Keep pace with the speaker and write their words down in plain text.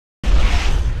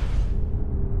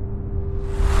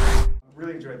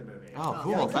really enjoyed the movie. Oh,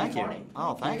 cool. Yeah, Thank you. funny.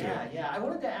 Oh, thank you. Yeah. I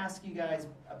wanted to ask you guys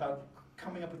about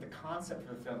coming up with the concept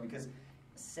for the film, because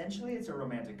essentially it's a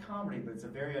romantic comedy, but it's a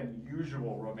very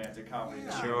unusual romantic comedy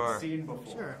that Sure. I've seen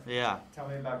before. Sure. Yeah. Tell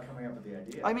me about coming up with the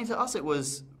idea. I mean, to us, it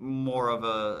was more of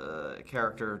a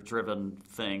character-driven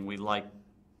thing. We like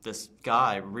this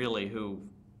guy, really, who,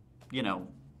 you know,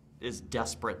 is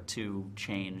desperate to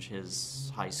change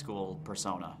his high school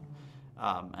persona.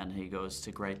 And he goes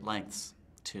to great lengths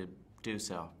to do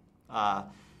so.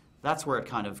 That's where it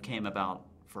kind of came about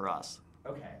for us.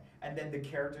 Okay. And then the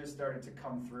characters started to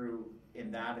come through in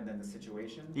that, and then the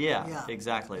situation? Yeah.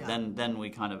 Exactly. Yeah. Then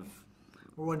we kind of...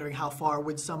 We're wondering how far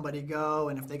would somebody go,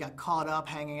 and if they got caught up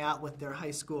hanging out with their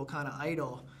high school kind of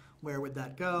idol, where would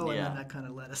that go? And then that kind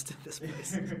of led us to this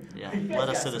place. Yeah, led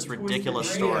us to this ridiculous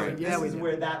story. Yeah, this is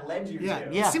where that led you to. Yeah,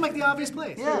 it seemed like the obvious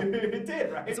place. Yeah. It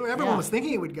did, right? It's where everyone was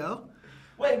thinking it would go.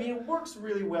 Well, I mean, it works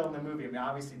really well in the movie. I mean,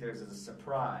 obviously there's a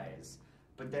surprise,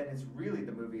 but then it's really,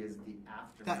 the movie is the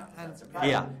aftermath of that surprise.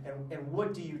 Yeah. And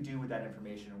what do you do with that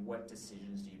information, and what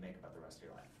decisions do you make about the rest of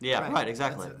your life? Yeah, right,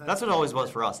 exactly. That's what it always was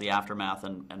for us, the aftermath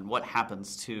and what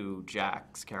happens to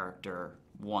Jack's character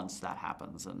once that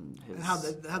happens. And how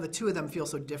the two of them feel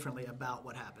so differently about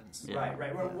what happens. Yeah.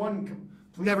 Right. Where one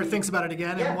never thinks about it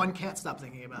again, and one can't stop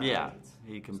thinking about it. Yeah,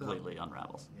 he completely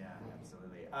unravels. Yeah,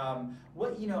 absolutely.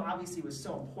 What, obviously was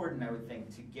so important, I would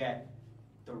think, to get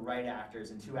the right actors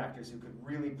and two actors who could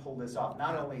really pull this off.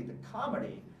 Not only the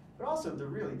comedy, but also the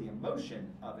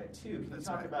emotion of it too. Can you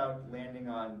talk about landing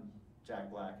on Jack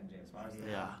Black and James Marsden?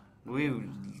 Yeah, we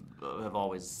have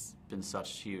always been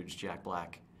such huge Jack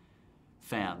Black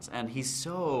fans, and he's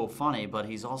so funny, but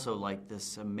he's also like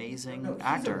this amazing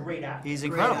actor. He's a great actor. He's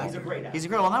incredible. He's a great actor. He's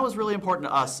incredible, and that was really important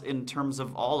to us in terms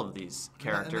of all of these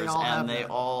characters, and they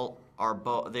all are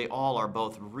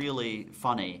both really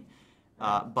funny,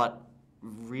 but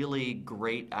really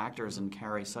great actors and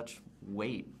carry such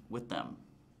weight with them.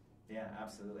 Yeah,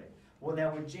 absolutely. Well,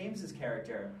 now with James's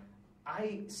character,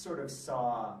 I sort of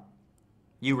saw...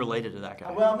 You related to that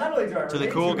guy. Well, not only do I relate to the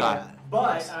cool guy,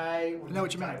 but I know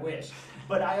what you mean. I wish,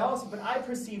 but I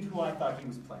perceived who I thought he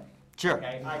was playing. Sure.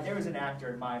 Okay, there was an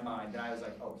actor in my mind that I was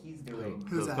like, oh, he's doing.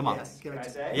 Who's that? Come on. Yes. Can I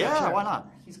say? Yeah, sure. Why not?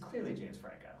 He's clearly James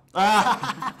Franco.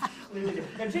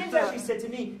 Now, James actually said to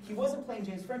me he wasn't playing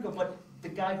James Franco, but the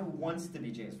guy who wants to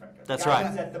be James Franco. That's the guy right.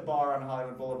 who's at the bar on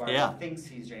Hollywood Boulevard and thinks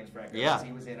he's James Franco. Yeah.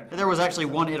 He was in There was actually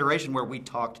one iteration where we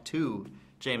talked to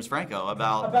James Franco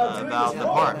about the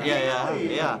role. part.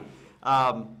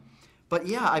 Yeah. But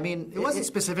yeah, I mean, it wasn't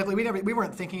specifically. We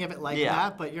weren't thinking of it like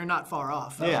that. But you're not far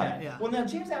off. Yeah. Well, now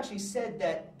James actually said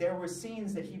that there were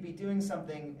scenes that he'd be doing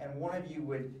something, and one of you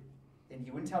would, and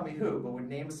you wouldn't tell me who, but would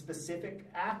name a specific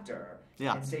actor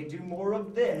and say, "Do more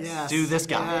of this. Yes. Do this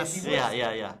guy." Yes.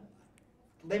 Yeah.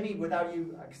 Let me, without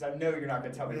you, because I know you're not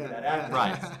going to tell me who that actor is.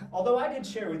 Right. Although I did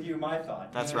share with you my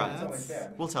thought. That's right. It's only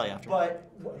fair. We'll tell you after.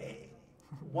 But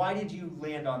why did you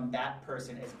land on that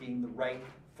person as being the right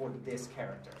for this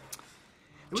character?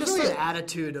 It was really the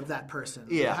attitude of that person.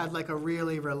 Yeah. It had like a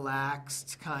really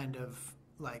relaxed, kind of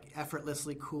like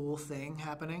effortlessly cool thing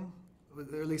happening. Or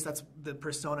at least that's the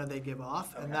persona they give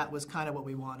off. And that was kind of what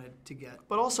we wanted to get.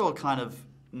 But also a kind of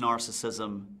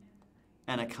narcissism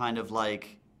and a kind of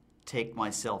like take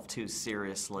myself too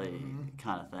seriously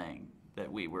kind of thing that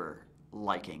we were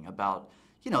liking about,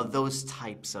 those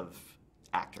types of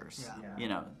actors.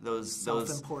 Yeah. Those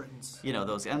self-importance.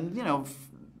 Those, and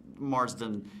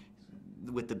Marsden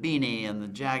with the beanie and the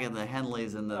jacket and the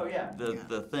Henleys and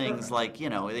the things like,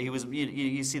 he was,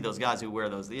 you see those guys who wear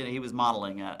those, he was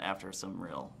modeling after some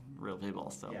real people.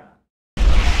 So